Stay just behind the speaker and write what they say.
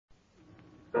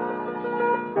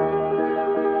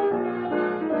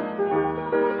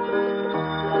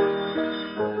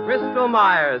Bristol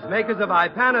Myers, makers of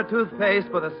Ipana toothpaste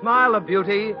for the smile of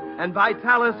beauty and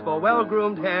Vitalis for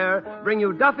well-groomed hair, bring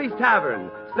you Duffy's Tavern,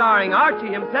 starring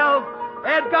Archie himself,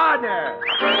 Ed Gardner.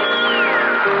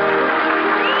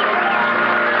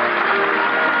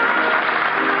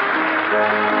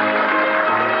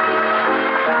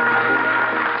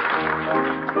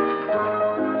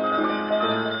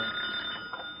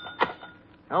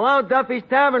 Hello, Duffy's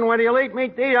Tavern. Where do you eat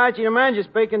meat to eat? Archie the manager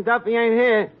speaking. Duffy ain't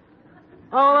here.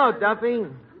 Oh, hello, Duffy.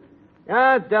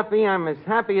 Ah, Duffy, I'm as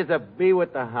happy as a bee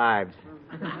with the hives.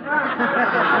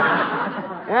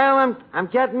 Well, I'm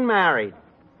getting married.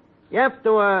 Yep,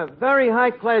 to a very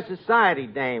high-class society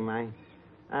dame.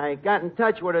 I got in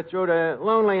touch with her through the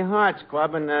Lonely Hearts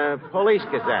Club and the Police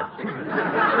Gazette.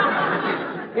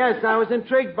 Yes, I was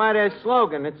intrigued by their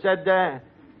slogan. It said,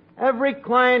 every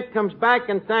client comes back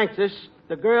and thanks us.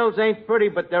 The girls ain't pretty,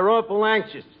 but they're awful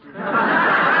anxious.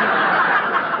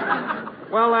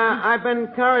 Well, I've been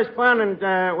corresponding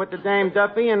with the dame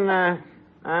Duffy, and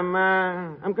I'm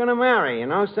going to marry, you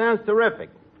know. Sounds terrific.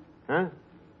 Huh?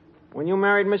 When you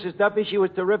married Mrs. Duffy, she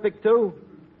was terrific, too?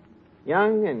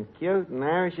 Young and cute and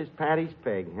Irish as Patty's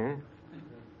pig, huh?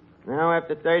 Now,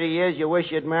 after 30 years, you wish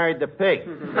you'd married the pig.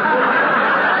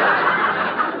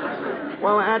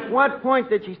 Well, at what point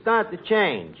did she start to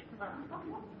change?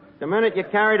 The minute you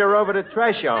carried her over the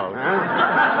threshold,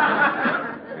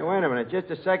 huh? Hey, wait a minute, just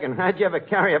a second. How'd you ever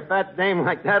carry a fat dame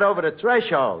like that over the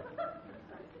threshold?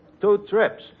 2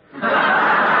 trips. Well,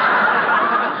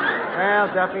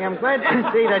 Duffy, I'm glad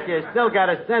to see that you still got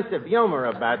a sense of humor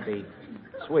about the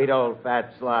sweet old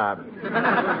fat slob.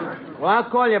 Well, I'll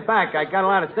call you back. I got a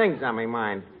lot of things on my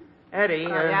mind. Eddie,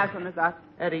 yes, Miss Arthur.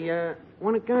 Eddie,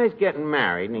 when a guy's getting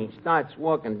married and he starts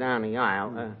walking down the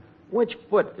aisle, which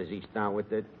foot does he start with,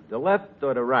 the left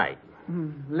or the right?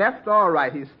 Left or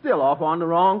right, he's still off on the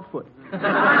wrong foot.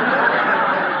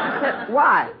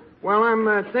 Why? Well,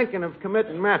 I'm thinking of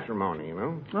committing matrimony, you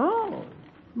know. Oh,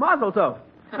 mazel tov.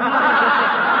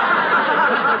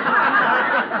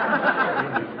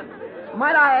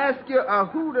 Might I ask you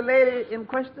who the lady in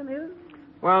question is?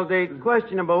 Well, the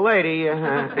questionable lady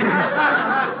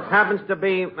happens to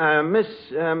be Miss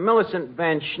Millicent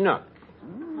Van Schnook.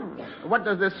 What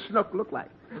does this schnook look like?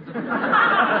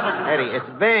 Eddie, it's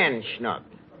Van Schnook.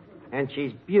 And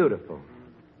she's beautiful,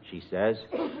 she says.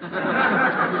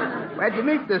 Where'd you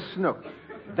meet this snook?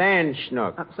 Van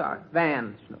Schnook. I'm sorry,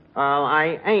 Van Schnook. Well,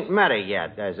 I ain't met her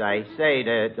yet. As I say,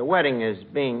 the wedding is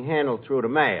being handled through the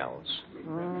mails.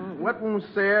 What won't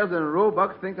Sayers and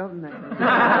Roebuck think of now?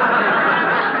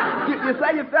 you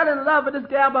say you fell in love with this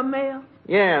gal by mail?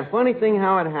 Yeah, funny thing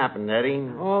how it happened, Eddie.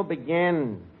 All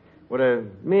began with a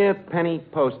mere penny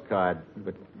postcard.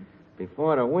 But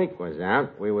before the week was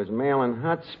out, we was mailing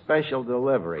hot special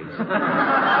deliveries.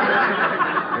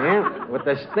 Yeah, with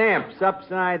the stamps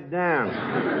upside down.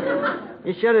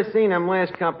 You should have seen them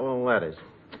last couple of letters.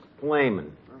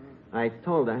 Flaming. I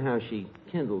told her how she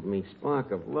kindled me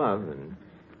spark of love and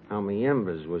how me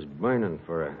embers was burning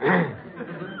for her.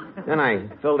 Then I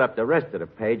filled up the rest of the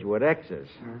page with X's.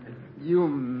 You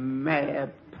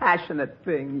mad, passionate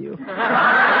thing, you.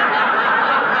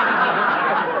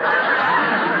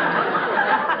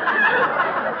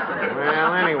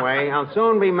 Well, anyway, I'll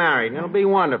soon be married, and it'll be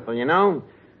wonderful, you know.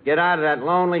 Get out of that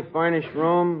lonely furnished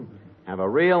room, have a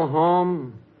real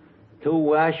home, 2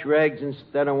 wash rags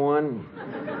instead of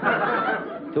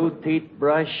 1, 2 teeth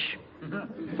brush,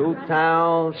 2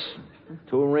 towels,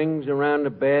 2 rings around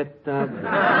the bathtub.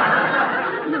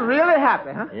 You're really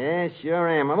happy, huh? Yeah, sure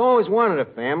am. I've always wanted a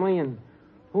family, and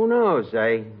who knows,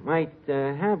 I might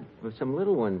have some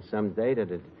little ones someday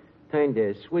that'd turn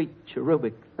their sweet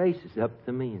cherubic faces up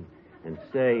to me and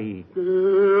say...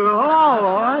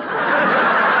 Hello,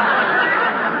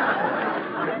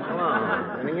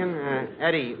 Finnegan.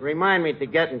 Eddie, remind me to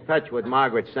get in touch with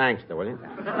Margaret Sangster, will you?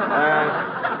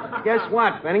 Guess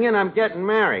what, Finnegan? I'm getting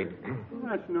married. Well,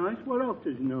 that's nice. What else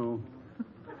is new?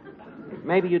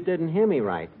 Maybe you didn't hear me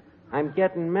right. I'm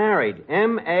getting married.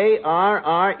 M-A-R-R-E-D.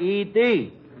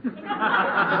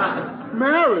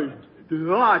 Married?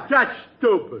 Oh, that's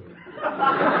stupid.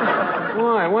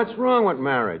 Why? What's wrong with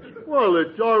marriage? Well,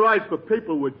 it's all right for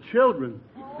people with children.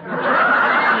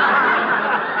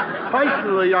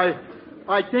 Personally,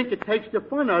 I think it takes the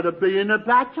fun out of being a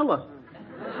bachelor.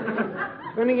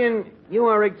 Finnegan, you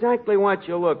are exactly what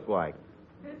you look like.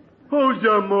 Who's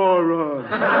a moron?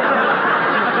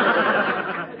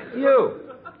 You.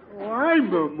 Oh,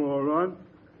 I'm a moron.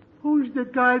 Who's the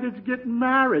guy that's getting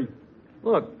married?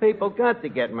 Look, people got to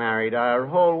get married. Our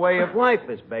whole way of life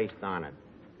is based on it.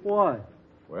 Why?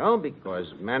 Well,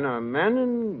 because men are men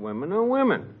and women are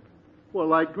women.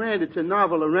 Well, I grant it's a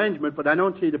novel arrangement, but I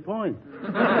don't see the point.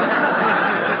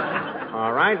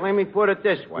 All right, let me put it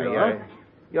this way. Yeah?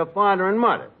 Your father and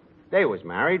mother, they was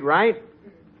married, right?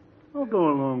 I'll go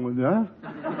along with that.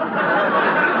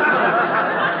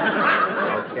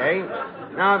 Okay.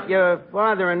 Now, if your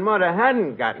father and mother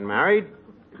hadn't gotten married,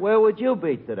 where would you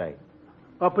be today?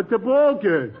 Up at the ball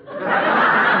game.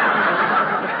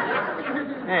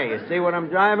 Hey, you see what I'm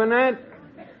driving at?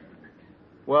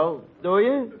 Well, do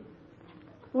you?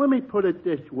 Let me put it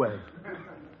this way.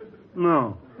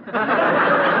 No. Well,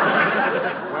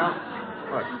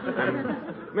 look,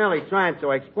 I'm merely trying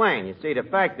to explain. You see, the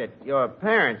fact that your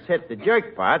parents hit the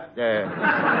jerkpot,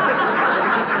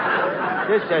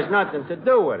 this has nothing to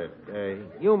do with it.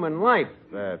 Human life,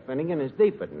 Finnegan, is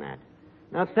deeper than that.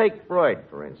 Now, take Freud,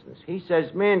 for instance. He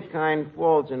says mankind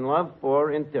falls in love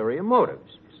for interior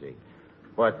motives, you see.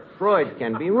 But Freud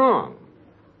can be wrong.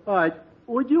 All right.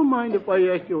 Would you mind if I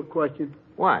ask you a question?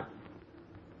 What?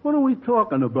 What are we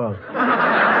talking about?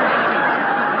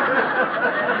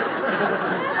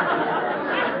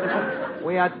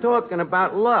 We are talking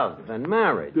about love and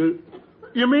marriage.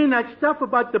 You mean that stuff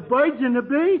about the birds and the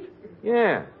bees?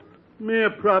 Yeah. Mere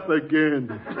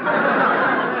propaganda.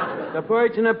 The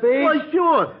birds and the bees? Well,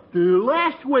 sure.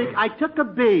 Last week, I took a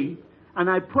bee, and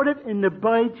I put it in the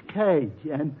bird's cage,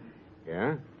 and...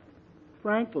 Yeah?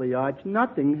 Frankly, Arch,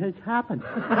 nothing has happened.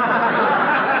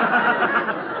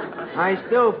 I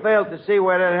still fail to see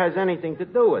where that has anything to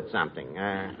do with something.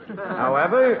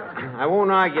 However, I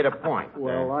won't argue the point.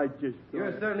 Well, I just...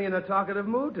 You're certainly in a talkative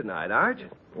mood tonight, Arch.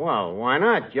 Well, why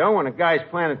not, Joe? When a guy's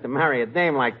planning to marry a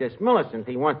dame like this Millicent,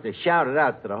 he wants to shout it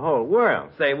out to the whole world.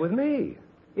 Same with me.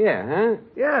 Yeah, huh?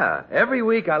 Yeah. Every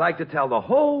week I like to tell the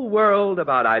whole world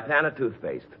about Ipana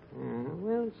toothpaste.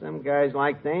 Well, some guys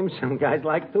like dames, some guys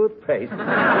like toothpaste.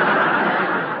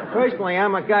 Personally,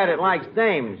 I'm a guy that likes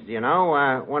dames, you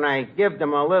know. When I give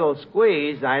them a little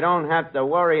squeeze, I don't have to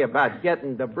worry about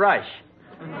getting the brush.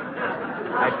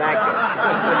 I thank you.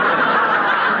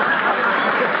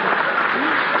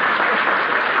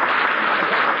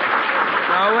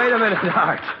 Now, wait a minute,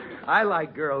 Arch. I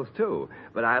like girls, too,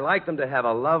 but I like them to have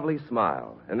a lovely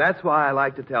smile. And that's why I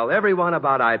like to tell everyone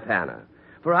about Ipana.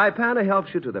 For Ipana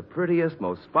helps you to the prettiest,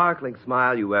 most sparkling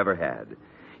smile you ever had.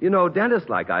 You know, dentists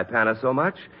like Ipana so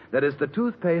much that it's the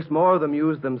toothpaste more of them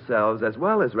use themselves as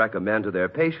well as recommend to their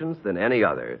patients than any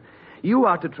other. You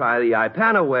ought to try the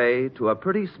Ipana way to a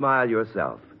pretty smile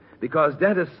yourself, because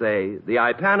dentists say the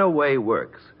Ipana way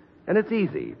works. And it's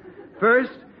easy.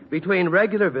 First, between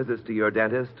regular visits to your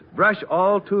dentist, brush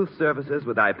all tooth surfaces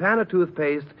with Ipana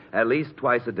toothpaste at least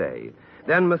twice a day.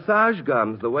 Then massage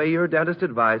gums the way your dentist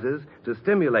advises to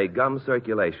stimulate gum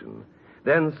circulation.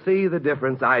 Then see the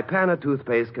difference Ipana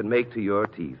toothpaste can make to your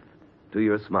teeth, to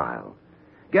your smile.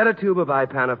 Get a tube of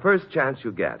Ipana first chance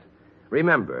you get.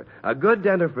 Remember, a good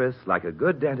dentifrice, like a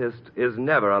good dentist, is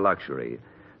never a luxury.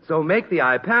 So make the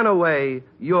Ipana way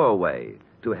your way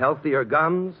to healthier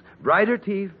gums, brighter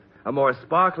teeth, a more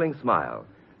sparkling smile.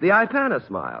 The Ipana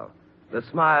smile, the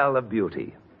smile of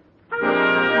beauty.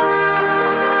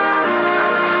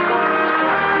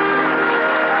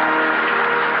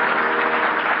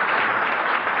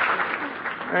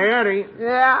 Hey, Eddie.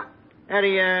 Yeah.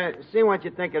 Eddie, see what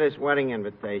you think of this wedding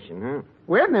invitation, huh?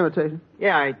 Wedding invitation?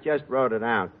 Yeah, I just wrote it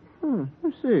out.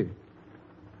 Let's see.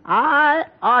 I,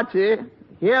 Archie,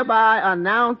 hereby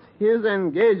announce his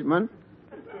engagement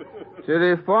to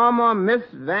the former Miss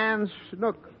Van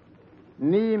Schnook,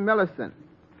 nee Millicent.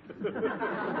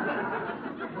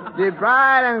 The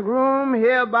bride and groom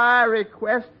hereby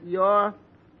request your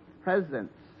presence.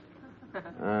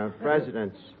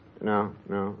 Presidents. No.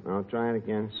 Try it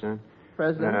again, son.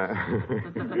 Presence.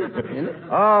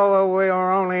 Oh, we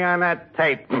were only on that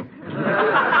tape.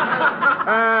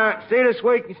 See the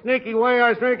sneaky way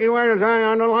as I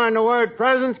underline the word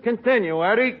presence. Continue,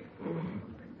 Eddie.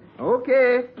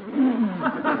 Okay.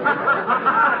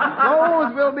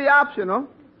 Clothes will be optional,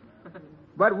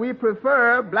 but we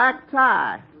prefer black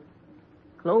tie.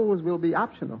 Clothes will be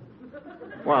optional.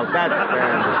 Well, that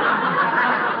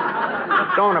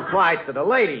don't apply to the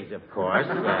ladies, of course.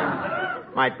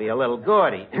 Might be a little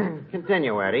gaudy.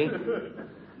 Continue, Eddie.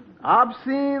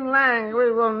 Obscene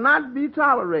language will not be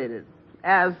tolerated,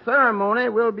 as ceremony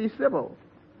will be civil.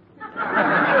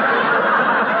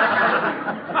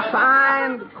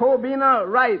 Signed, Cobina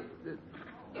Wright.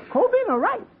 Cobina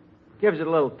Wright? Gives it a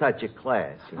little touch of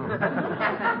class. You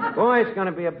know. Boy, it's going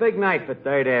to be a big night for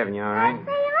 3rd Avenue, all right?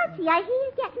 Say, Archie, I hear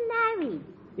you're getting married.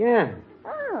 Yeah.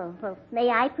 Oh, well, may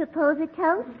I propose a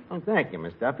toast? Oh, thank you,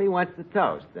 Miss Duffy. What's the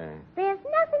toast? There's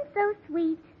nothing so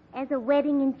sweet as a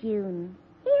wedding in June.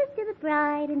 Here's to the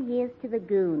bride and here's to the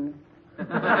goon.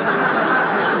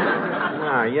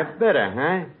 Oh, you're bitter,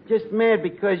 huh? Just mad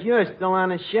because you're still on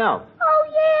the shelf. Oh,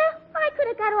 yeah? I could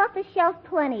have got off the shelf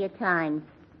plenty of times.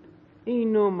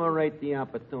 Enumerate the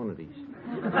opportunities.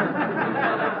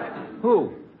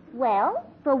 Who? Well,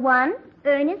 for one,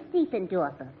 Ernest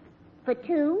Diefendorfer. For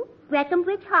two,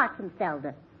 Breckenbridge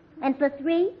Hartzenfelder. And for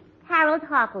three, Harold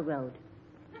Harkelroad.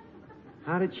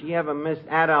 How did she ever miss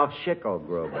Adolf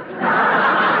Schickelgruber?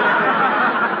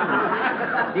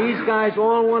 These guys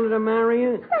all wanted to marry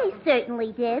you? They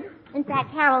certainly did. In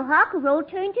fact, Harold Harkelroad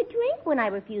turned to drink when I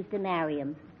refused to marry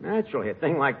him. Naturally, a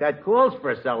thing like that calls for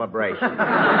a celebration.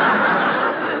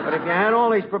 But if you had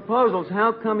all these proposals,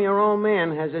 how come your old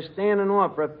man has a standing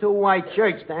offer of 2 white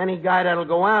shirts to any guy that'll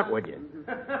go out with you?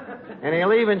 And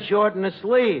he'll even shorten the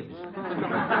sleeves.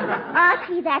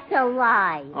 Archie, that's a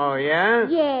lie. Oh, yeah?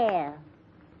 Yeah.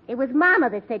 It was Mama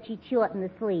that said she'd shorten the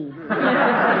sleeves.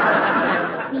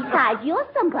 Besides, you're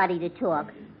somebody to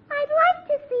talk. I'd like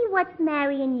to see what's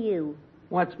marrying you.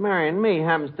 What's marrying me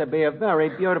happens to be a very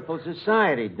beautiful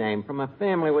society dame from a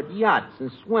family with yachts and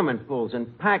swimming pools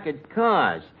and package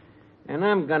cars. And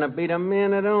I'm going to be the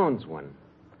man that owns one.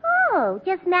 Oh,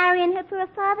 just marrying her for her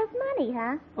father's money,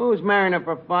 huh? Who's marrying her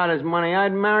for father's money?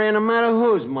 I'd marry her no matter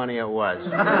whose money it was.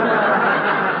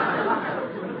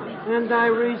 And I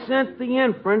resent the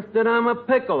inference that I'm a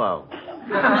piccolo.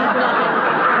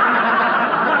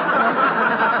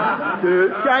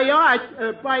 Say, Art,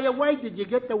 by the way, did you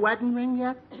get the wedding ring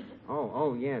yet?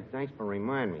 Oh, yeah. Thanks for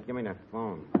reminding me. Give me that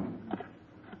phone.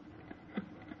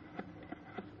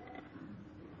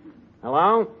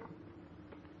 Hello?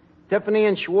 Tiffany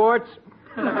and Schwartz?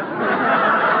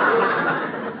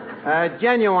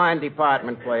 Genuine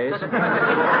department, please.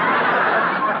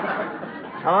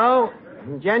 Hello?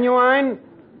 Genuine?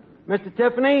 Mr.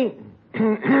 Tiffany?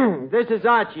 This is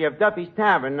Archie of Duffy's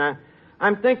Tavern.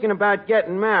 I'm thinking about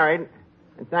getting married.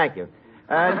 Thank you.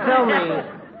 Tell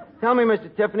me, Mr.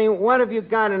 Tiffany, what have you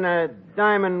got in a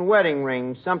diamond wedding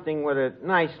ring, something with a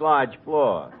nice large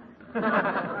floor?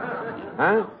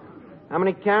 Huh? How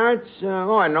many carats?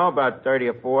 I know about 30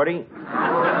 or 40.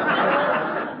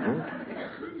 Huh?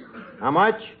 How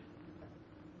much?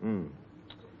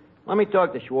 Let me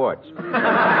talk to Schwartz.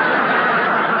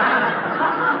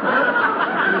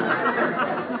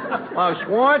 Hello,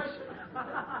 Schwartz?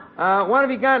 What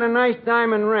have you got in a nice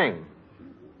diamond ring?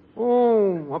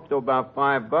 Oh, up to about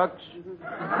 $5.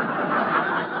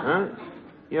 Huh?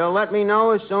 You'll let me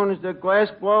know as soon as the glass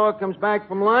blower comes back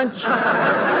from lunch?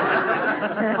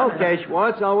 Okay,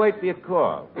 Schwartz, I'll wait for your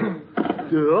call.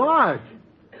 George,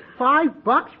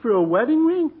 $5 for a wedding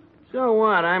ring? So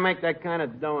what? I make that kind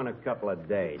of dough in a couple of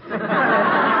days.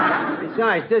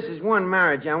 Besides, this is one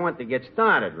marriage I want to get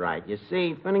started right. You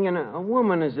see, Finnegan, a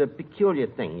woman is a peculiar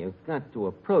thing. You've got to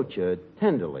approach her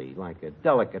tenderly, like a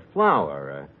delicate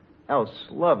flower, else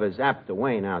love is apt to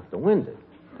wane out the window.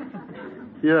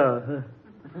 Yeah.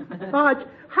 Arch,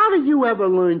 how did you ever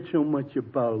learn so much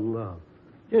about love?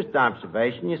 Just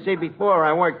observation. You see, before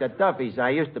I worked at Duffy's, I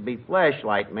used to be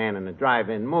flashlight man in a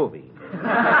drive-in movie.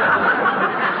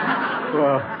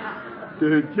 Well,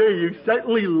 gee, you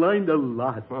certainly learned a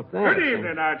lot. Well, thanks. Good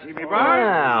evening, Archie, me boy.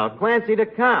 Well, Clancy the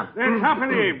Cop. Then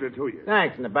company evening to you.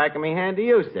 Thanks. In the back of me hand to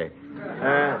you, sir.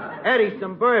 Eddie,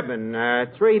 some bourbon.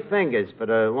 3 fingers for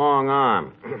the long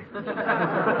arm. Well,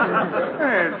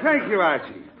 thank you,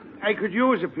 Archie. I could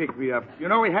use a pick-me-up. You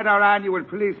know, we had our annual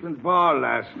policeman's ball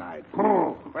last night.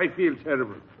 Oh, I feel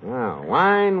terrible. Oh,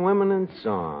 wine, women, and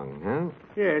song, huh?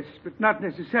 Yes, but not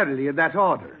necessarily in that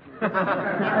order.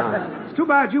 It's too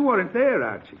bad you weren't there,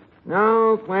 Archie.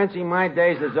 No, Clancy, my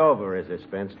days is over as a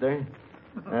spinster.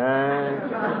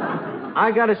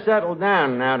 I got to settle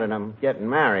down now that I'm getting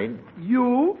married.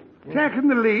 You? Taking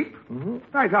the leap? Mm-hmm.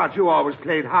 I thought you always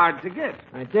played hard to get.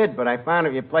 I did, but I found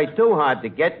if you play too hard to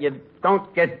get, you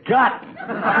don't get got.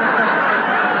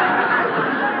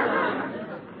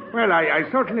 Well, I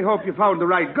certainly hope you found the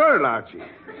right girl, Archie.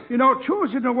 You know,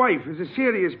 choosing a wife is a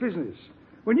serious business.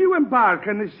 When you embark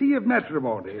on the sea of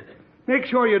matrimony, make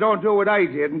sure you don't do what I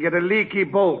did and get a leaky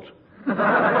bolt. You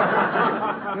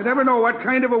never know what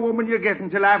kind of a woman you get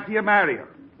until after you marry her.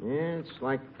 Yeah, it's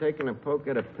like taking a poke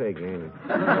at a pig, ain't it?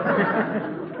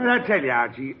 And I tell you,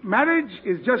 Archie, marriage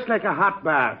is just like a hot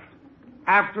bath.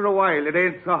 After a while, it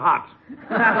ain't so hot.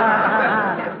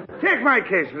 Take my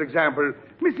case, for example.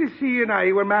 Mrs. C and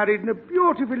I were married in a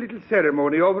beautiful little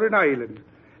ceremony over in Ireland.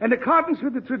 In accordance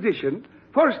with the tradition,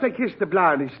 first I kissed the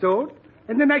Blarney Stone,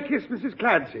 and then I kissed Mrs.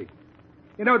 Clancy.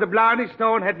 You know, the Blarney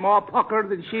Stone had more pucker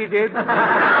than she did.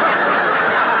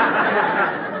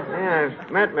 Yeah,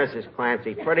 I've met Mrs.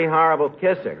 Clancy. Pretty horrible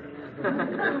kisser.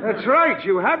 That's right.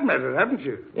 You have met her, haven't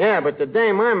you? Yeah, but the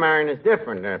dame I'm marrying is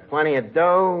different. Plenty of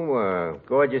dough,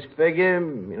 gorgeous figure,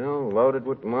 loaded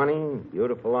with money,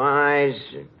 beautiful eyes,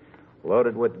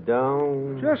 loaded with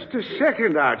dough. Just a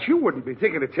second, Arch. You wouldn't be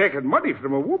thinking of taking money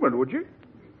from a woman, would you?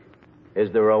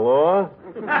 Is there a law?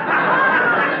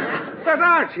 But,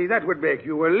 Archie, that would make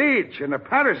you a leech and a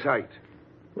parasite.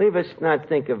 Leave us not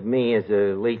think of me as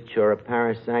a leech or a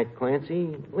parasite,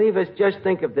 Clancy. Leave us just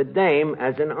think of the dame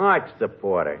as an arch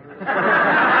supporter. Arch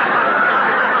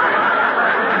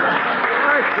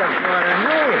supporter,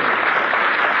 hey,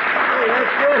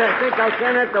 that's good. I think I'll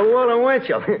send that to Walter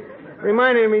Winchell.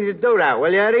 Reminded me to do that,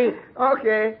 will you, Eddie?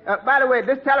 Okay. By the way,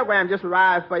 this telegram just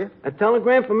arrived for you. A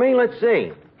telegram for me? Let's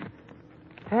see.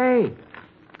 Hey,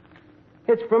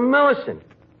 it's from Millicent.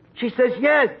 She says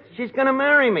yes, she's going to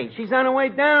marry me. She's on her way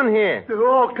down here.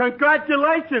 Oh,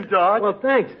 congratulations, Arch. Well,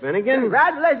 thanks, Finnegan.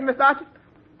 Congratulations, Mr. Archie.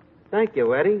 Thank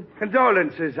you, Eddie.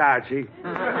 Condolences, Archie.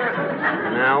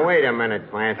 Now, wait a minute,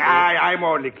 Clancy. I'm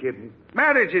only kidding.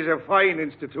 Marriage is a fine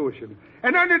institution.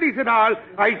 And underneath it all,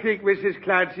 I think Mrs.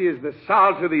 Clancy is the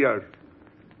salt of the earth.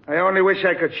 I only wish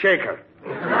I could shake her.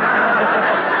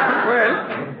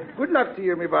 Well, good luck to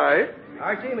you, me boy.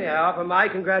 Archie, may I offer my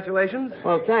congratulations?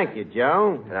 Well, thank you,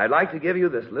 Joe. And I'd like to give you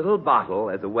this little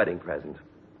bottle as a wedding present.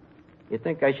 You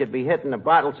think I should be hitting the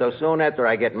bottle so soon after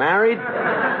I get married?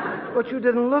 But you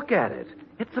didn't look at it.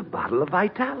 It's a bottle of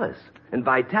Vitalis. And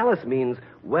Vitalis means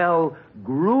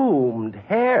well-groomed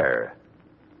hair.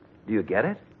 Do you get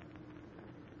it?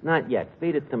 Not yet.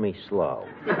 Feed it to me slow.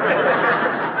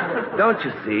 Don't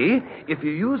you see? If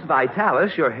you use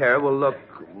Vitalis, your hair will look,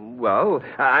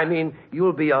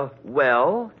 you'll be a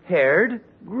well-haired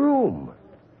groom.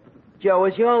 Joe,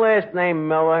 is your last name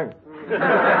Miller?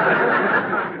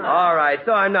 All right,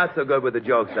 so I'm not so good with the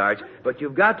jokes, Arch, but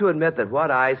you've got to admit that what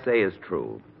I say is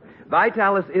true.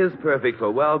 Vitalis is perfect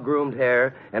for well-groomed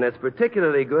hair, and it's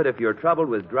particularly good if you're troubled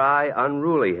with dry,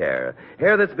 unruly hair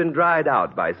that's been dried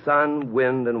out by sun,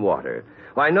 wind, and water.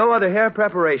 Why, no other hair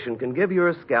preparation can give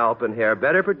your scalp and hair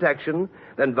better protection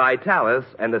than Vitalis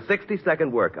and the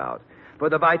 60-second workout. For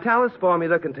the Vitalis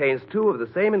formula contains 2 of the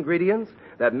same ingredients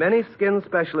that many skin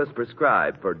specialists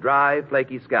prescribe for dry,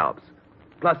 flaky scalps,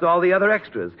 plus all the other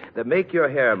extras that make your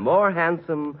hair more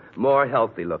handsome, more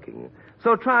healthy looking.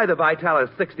 So try the Vitalis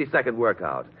 60-second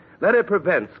workout. Let it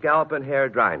prevent scalp and hair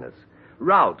dryness,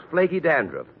 rout flaky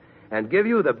dandruff, and give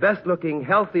you the best-looking,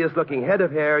 healthiest-looking head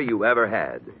of hair you ever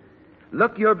had.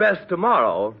 Look your best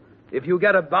tomorrow if you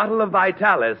get a bottle of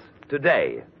Vitalis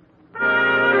today. What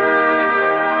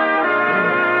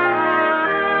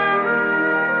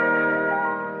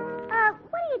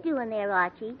are you doing there,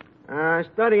 Archie?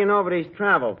 Studying over these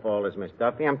travel folders, Miss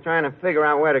Duffy. I'm trying to figure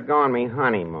out where to go on me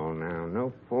honeymoon now.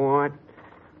 Newport,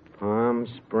 Palm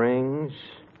Springs.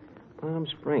 Palm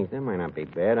Springs, that might not be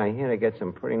bad. I hear they get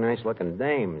some pretty nice-looking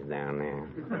dames down there.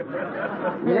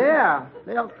 Yeah,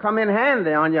 they'll come in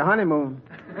handy on your honeymoon.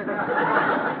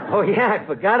 Oh, yeah, I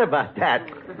forgot about that.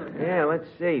 Yeah, let's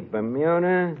see.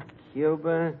 Bermuda,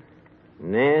 Cuba,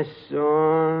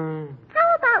 Nassau.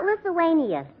 How about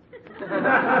Lithuania?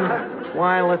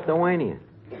 Why Lithuania?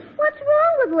 What's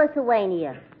wrong with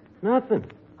Lithuania? Nothing.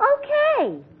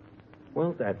 Okay.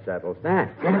 Well, that settles that.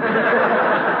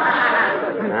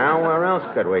 Now, where else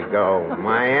could we go?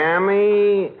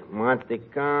 Miami, Monte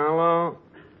Carlo.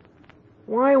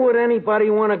 Why would anybody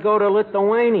want to go to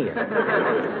Lithuania?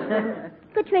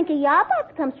 Katrinka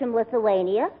Yarbats comes from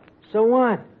Lithuania. So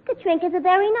what? Katrinka's a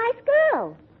very nice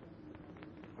girl.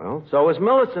 Well, so is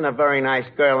Millicent a very nice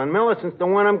girl, and Millicent's the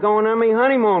one I'm going on my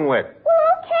honeymoon with.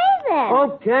 Well, okay then.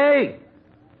 Okay.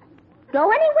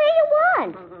 Go anywhere you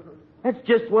want. That's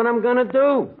just what I'm going to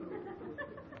do.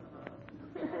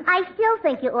 I still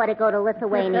think you ought to go to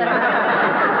Lithuania.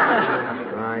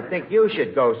 I think you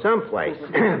should go someplace.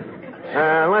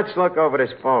 Let's look over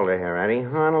this folder here, Eddie.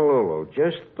 Honolulu,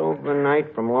 just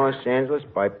overnight from Los Angeles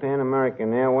by Pan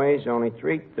American Airways, only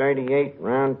 $3.38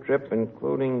 round trip,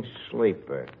 including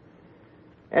sleeper.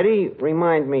 Eddie,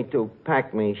 remind me to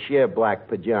pack me sheer black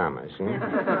pajamas.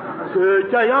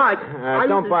 Say, Arch.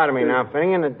 Don't bother me now,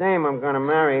 Finnegan. The dame I'm going to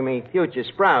marry, me future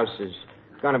spouse, is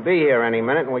going to be here any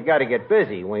minute, and we got to get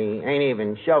busy. We ain't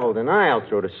even shoveled an aisle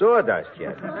through the sawdust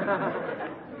yet.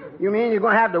 You mean you're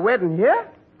going to have the wedding here?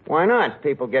 Why not?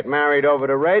 People get married over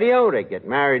the radio. They get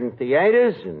married in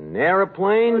theaters and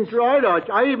airplanes. That's right, Arch.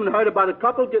 I even heard about a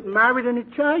couple getting married in a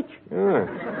church. Sure.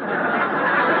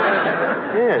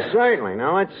 Yeah, certainly.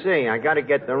 Now, let's see. I got to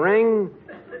get the ring,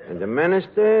 and the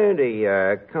minister,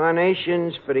 the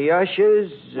carnations for the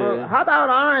ushers. How about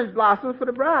orange blossoms for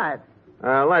the bride?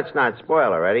 Let's not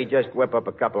spoil her, Eddie. Just whip up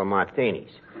a couple of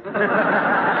martinis.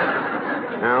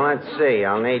 let's see.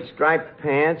 I'll need striped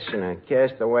pants and a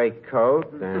castaway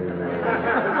coat, and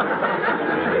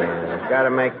I've got to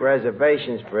make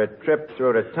reservations for a trip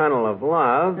through the Tunnel of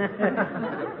Love.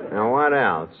 Now, what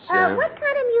else? What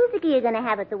kind of music are you going to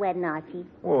have at the wedding, Archie?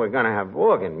 Well, we're going to have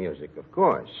organ music, of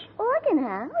course. Organ,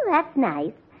 huh? Oh, that's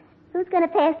nice. Who's going to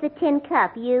pass the tin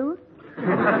cup, you?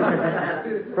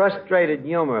 Frustrated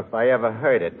humor if I ever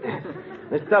heard it.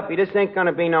 Miss Duffy, this ain't going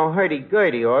to be no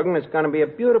hurdy-gurdy organ. It's going to be a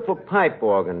beautiful pipe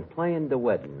organ playing the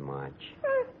wedding march.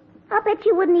 I'll bet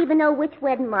you wouldn't even know which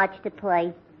wedding march to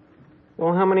play.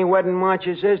 Well, how many wedding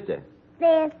marches is there?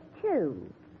 There's two.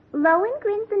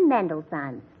 Lohengrin's and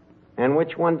Mendelssohn's. And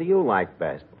which one do you like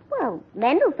best? Well,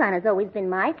 Mendelssohn has always been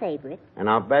my favorite. And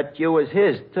I'll bet you was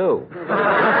his, too.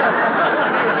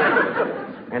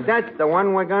 And that's the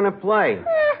one we're going to play.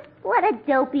 What a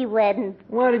dopey wedding.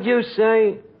 What did you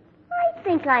say? I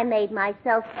think I made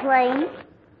myself plain.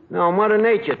 No, Mother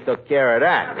Nature took care of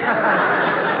that.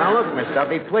 Now, look, Miss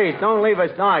Duffy, please, don't leave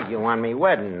us argue on me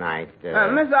wedding night.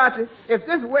 Miss Archie, if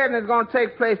this wedding is going to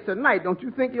take place tonight, don't you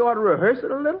think you ought to rehearse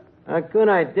it a little? Good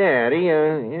idea, Eddie.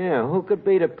 Yeah, who could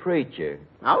be the preacher?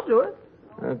 I'll do it.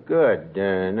 Good.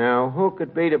 Now, who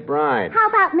could be the bride? How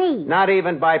about me? Not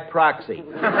even by proxy.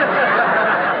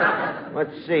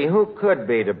 Let's see, who could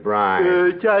be the bride?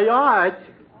 Art.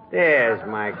 There's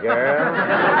my girl.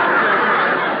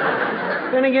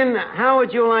 Finnegan, how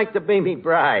would you like to be me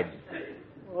bride?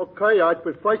 Okay, Art,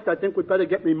 but first I think we'd better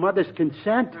get me mother's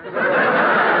consent.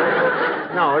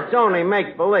 No, it's only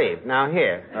make-believe. Now,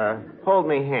 here, hold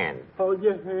me hand. Hold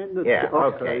your hand. Yeah,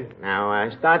 okay. Now,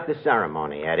 start the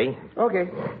ceremony, Eddie. Okay.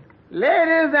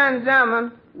 Ladies and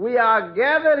gentlemen, we are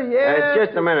gathered here...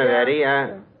 Just a minute, Eddie.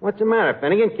 What's the matter,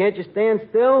 Finnegan? Can't you stand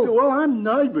still? Well, I'm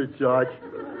nervous, Arch.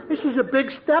 This is a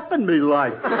big step in me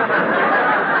life.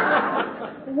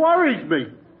 Worries me.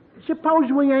 Suppose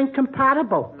we ain't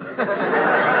compatible.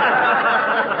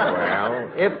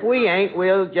 Well, if we ain't,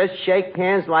 we'll just shake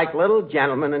hands like little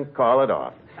gentlemen and call it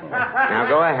off. Now,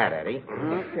 go ahead, Eddie.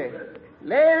 Okay.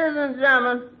 Ladies and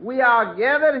gentlemen, we are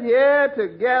gathered here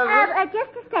together...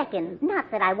 Just a second.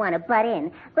 Not that I want to butt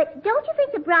in, but don't you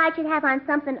think the bride should have on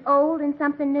something old and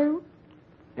something new?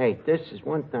 Hey, this is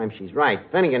one time she's right.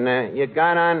 Finnegan, you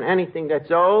got on anything that's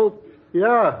old?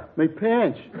 Yeah, my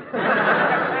pants.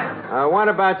 What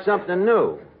about something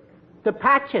new? The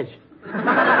patches.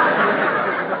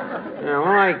 Yeah, well,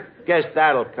 I guess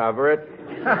that'll cover it.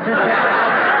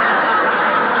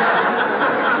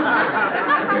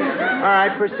 All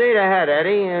right, proceed ahead,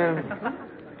 Eddie.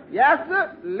 Yes,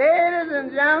 sir. Ladies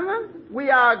and gentlemen, we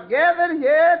are gathered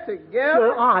here together...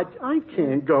 Well, Arch, I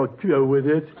can't go through with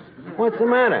it. What's the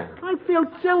matter? I feel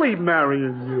silly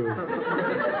marrying you.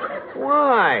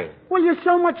 Why? Well, you're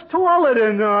so much taller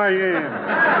than I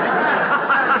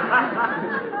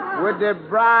am. Would the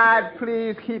bride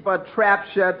please keep a trap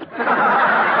shut? Now,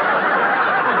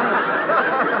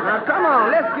 come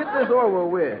on, let's get this over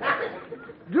with.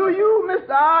 Do you,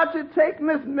 Mr. Archie, take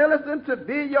Miss Millicent to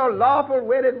be your lawful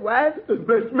wedded wife?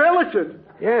 Miss Millicent?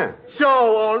 Yeah. So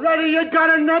already you got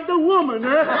another woman,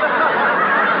 huh?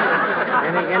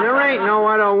 And there ain't no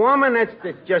other woman. That's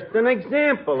just an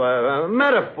example, a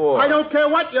metaphor. I don't care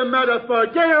what your metaphor.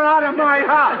 Get her out of my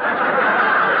house.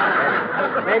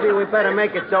 Maybe we better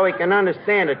make it so he can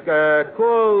understand it.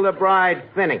 Call the bride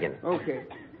Finnegan. Okay.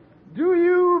 Do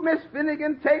you, Miss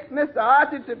Finnegan, take Mr.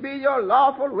 Archie to be your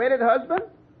lawful wedded husband?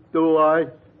 Do I?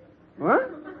 What?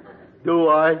 Do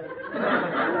I?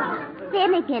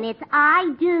 Finnegan, it's I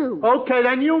do. Okay,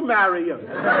 then you marry him.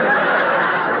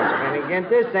 Finnegan,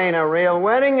 this ain't a real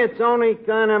wedding. It's only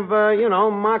kind of,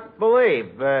 mock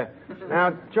believe.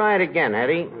 Now, try it again,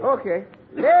 Eddie. Okay.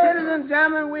 Ladies and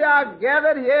gentlemen, we are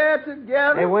gathered here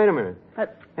together... Hey, wait a minute.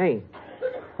 Hey,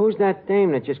 who's that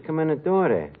dame that just come in the door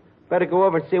there? Better go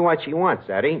over and see what she wants,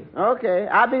 Eddie. Okay,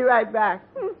 I'll be right back.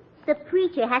 The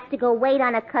preacher has to go wait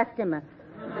on a customer.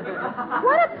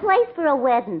 What a place for a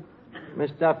wedding.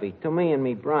 Miss Duffy, to me and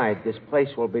me bride, this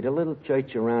place will be the little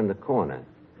church around the corner.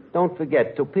 Don't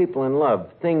forget, to people in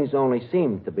love, things only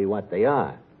seem to be what they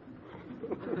are.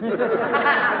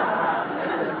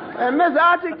 Miss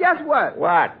Archie, guess what?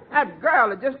 What? That girl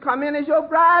that just come in is your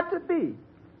bride-to-be.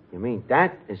 You mean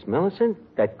that is Millicent?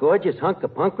 That gorgeous hunk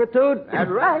of punkritude? That's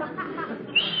right.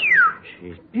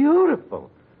 She's beautiful.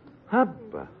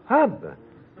 Hubba.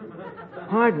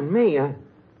 Pardon me,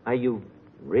 are you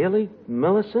really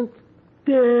Millicent?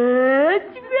 That's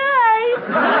right.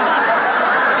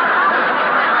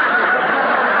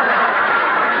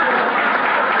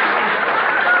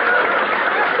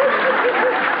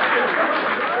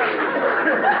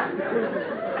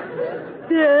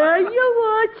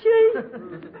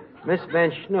 Miss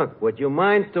Van Schnook, would you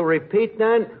mind to repeat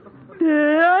that?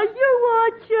 There you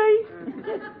are, Archie.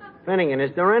 Finnegan,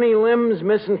 is there any limbs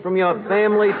missing from your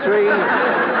family tree?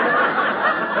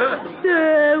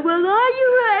 Well, are you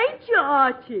or ain't you,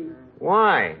 Archie?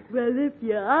 Why? Well, if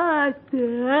you are,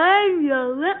 I'm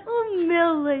your little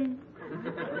Millie.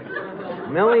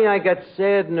 Millie, I got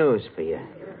sad news for you.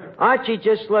 Archie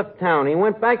just left town. He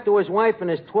went back to his wife and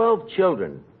his 12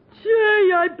 children.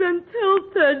 Gee, I've been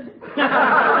tilted.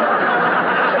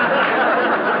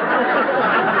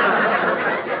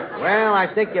 Well, I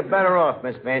think you're better off,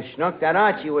 Miss Van Schnook. That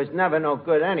Archie was never no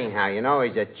good anyhow, you know.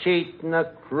 He's a cheat and a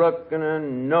crook and a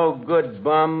no-good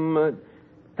bum.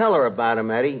 Tell her about him,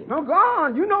 Eddie. No, go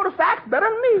on. You know the facts better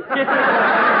than me.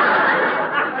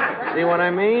 See what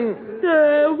I mean?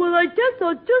 Well, I guess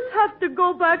I'll just have to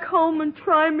go back home and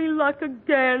try me luck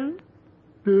again.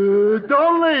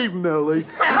 Don't leave, Millie.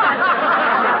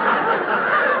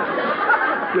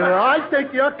 I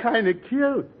think you're kind of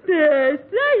cute. Say,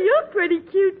 you're pretty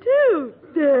cute, too.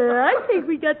 I think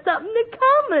we got something in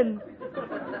common.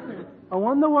 I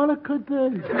wonder what it could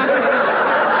be.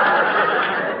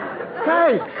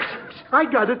 Hey, I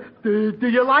got it. Do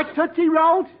you like Tootsie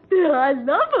Rolls? I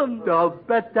love them. I'll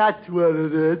bet that's what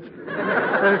it is.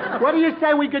 What do you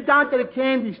say we go down to the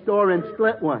candy store and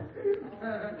split one?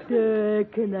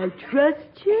 Can I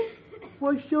trust you?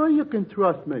 Well, sure you can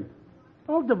trust me.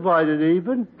 I'll divide it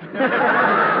even. Okay,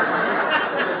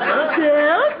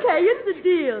 it's a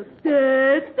deal.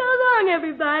 So long,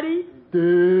 everybody.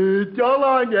 So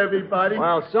long, everybody.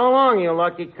 Well, so long, you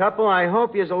lucky couple. I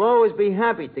hope you'll always be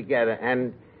happy together.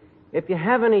 And if you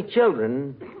have any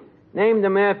children, name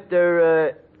them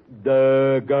after,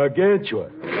 the Gargantua.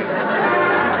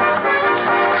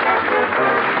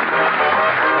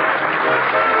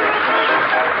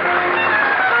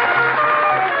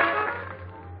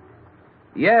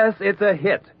 Yes, it's a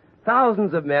hit.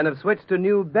 Thousands of men have switched to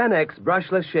new Benex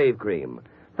brushless shave cream.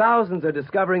 Thousands are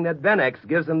discovering that Benex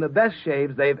gives them the best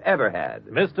shaves they've ever had.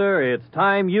 Mister, it's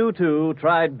time you, too,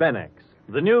 tried Benex,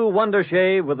 the new wonder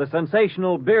shave with a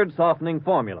sensational beard-softening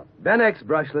formula. Benex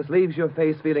brushless leaves your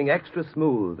face feeling extra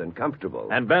smooth and comfortable.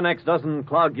 And Benex doesn't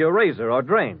clog your razor or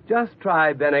drain. Just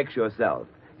try Benex yourself.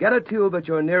 Get a tube at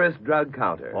your nearest drug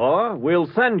counter. Or we'll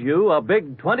send you a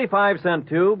big 25-cent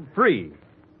tube free.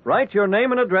 Write your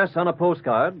name and address on a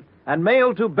postcard and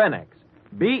mail to Benex,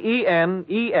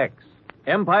 Benex,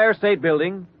 Empire State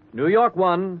Building, New York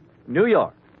 1, New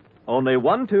York. Only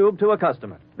one tube to a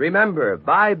customer. Remember,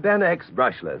 buy Benex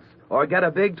brushless or get a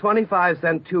big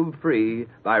 25-cent tube free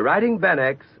by writing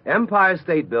Benex, Empire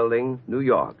State Building, New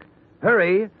York.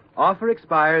 Hurry, offer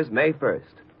expires May 1st.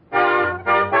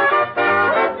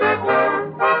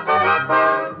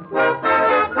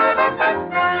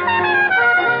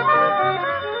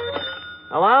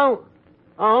 Hello?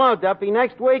 Oh, hello, Duffy.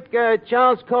 Next week,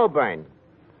 Charles Coburn.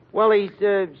 Well, he's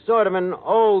sort of an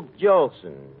old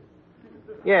Jolson.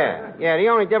 Yeah, the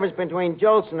only difference between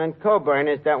Jolson and Coburn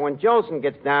is that when Jolson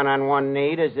gets down on one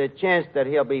knee, there's a chance that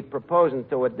he'll be proposing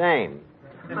to a dame.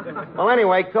 Well,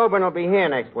 anyway, Coburn will be here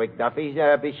next week, Duffy.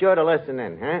 Be sure to listen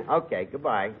in, huh? Okay,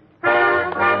 goodbye.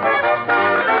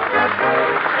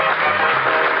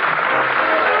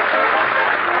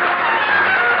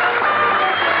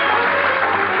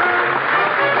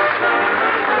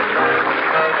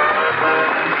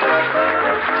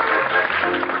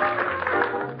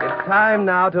 Time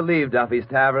now to leave Duffy's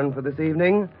Tavern for this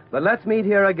evening, but let's meet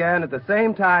here again at the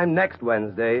same time next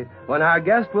Wednesday when our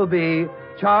guest will be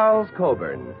Charles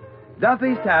Coburn.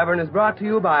 Duffy's Tavern is brought to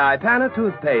you by Ipana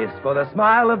Toothpaste for the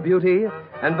smile of beauty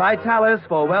and Vitalis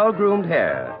for well-groomed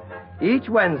hair. Each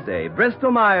Wednesday,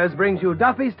 Bristol Myers brings you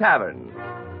Duffy's Tavern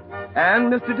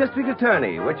and Mr. District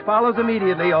Attorney, which follows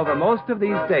immediately over most of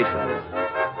these stations.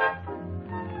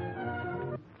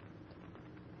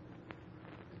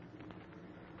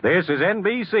 This is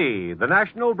NBC, the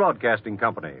national broadcasting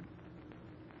company.